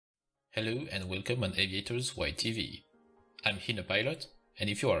Hello and welcome on AviatorsYTV. I'm Hina Pilot, and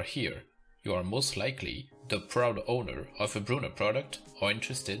if you are here, you are most likely the proud owner of a Brunner product or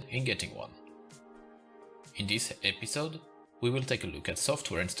interested in getting one. In this episode, we will take a look at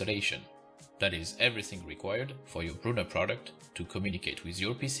software installation, that is everything required for your Brunner product to communicate with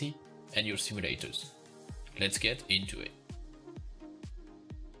your PC and your simulators. Let's get into it.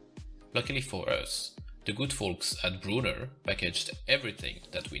 Luckily for us, the good folks at Brunner packaged everything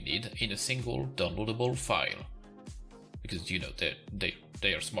that we need in a single downloadable file. Because you know,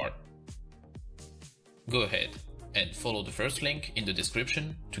 they are smart. Go ahead and follow the first link in the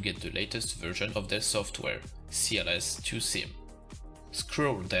description to get the latest version of their software, clse2sim.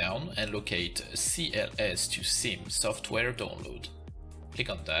 Scroll down and locate clse2sim software download. Click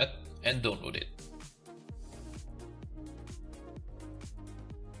on that and download it.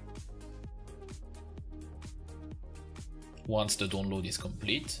 Once the download is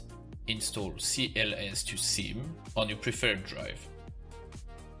complete, install clse2sim on your preferred drive.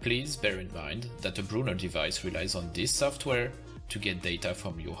 Please bear in mind that a Brunner device relies on this software to get data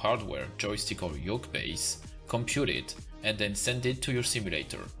from your hardware, joystick or yoke base, compute it, and then send it to your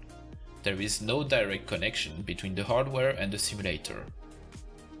simulator. There is no direct connection between the hardware and the simulator.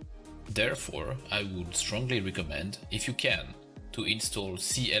 Therefore, I would strongly recommend, if you can, to install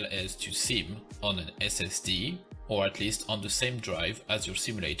clse2sim on an SSD or at least on the same drive as your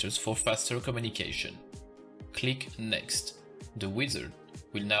simulators for faster communication. Click Next. The wizard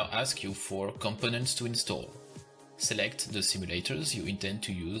will now ask you for components to install. Select the simulators you intend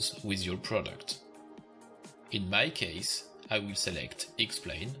to use with your product. In my case, I will select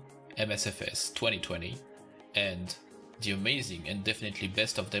xplane, msfs 2020, and the amazing and definitely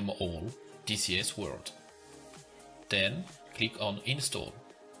best of them all, dcsworld. Then click on Install.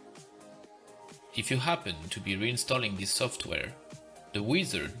 If you happen to be reinstalling this software, the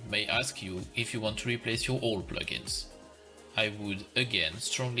wizard may ask you if you want to replace your old plugins. I would again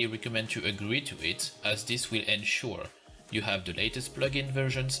strongly recommend to agree to it, as this will ensure you have the latest plugin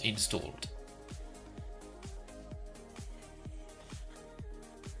versions installed.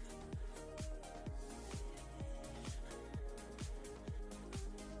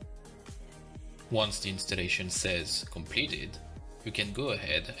 Once the installation says completed, you can go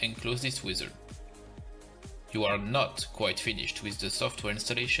ahead and close this wizard. You are not quite finished with the software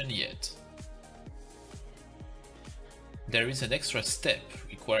installation yet. There is an extra step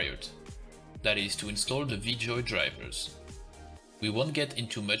required, that is to install the VJoy drivers. We won't get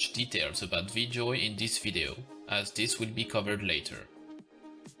into much details about VJoy in this video, as this will be covered later.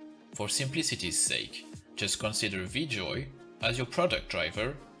 For simplicity's sake, just consider VJoy as your product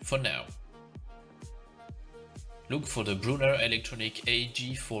driver for now. Look for the Brunner Electronic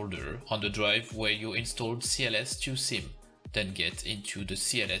AG folder on the drive where you installed clse2sim, then get into the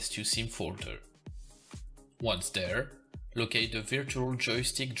clse2sim folder. Once there, locate the virtual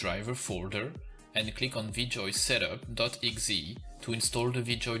joystick driver folder and click on VJoy setup.exe to install the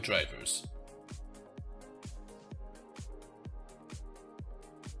VJoy drivers.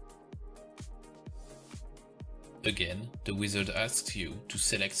 Again, the wizard asks you to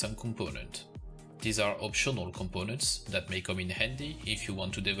select some component. These are optional components that may come in handy if you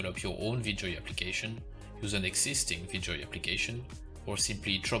want to develop your own VJoy application, use an existing VJoy application, or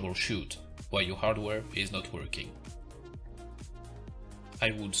simply troubleshoot why your hardware is not working. I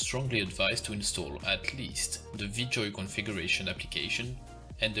would strongly advise to install at least the VJoy configuration application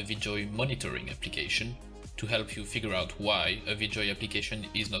and the VJoy monitoring application to help you figure out why a VJoy application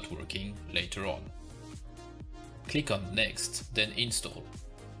is not working later on. Click on Next, then Install.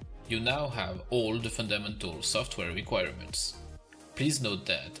 You now have all the fundamental software requirements. Please note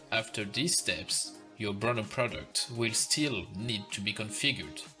that after these steps, your Brunner product will still need to be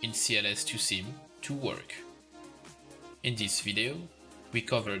configured in clse2sim to work. In this video, we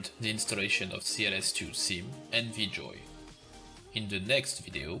covered the installation of clse2sim and VJoy. In the next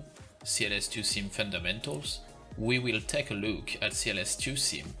video, clse2sim fundamentals, we will take a look at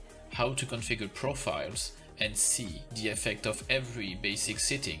clse2sim, how to configure profiles, and see the effect of every basic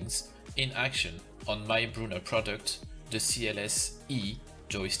settings in action on my Brunner product, the clse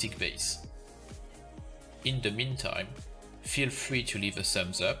joystick base. In the meantime, feel free to leave a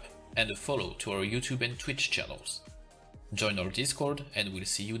thumbs up and a follow to our YouTube and Twitch channels. Join our Discord and we'll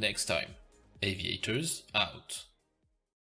see you next time. Aviators out.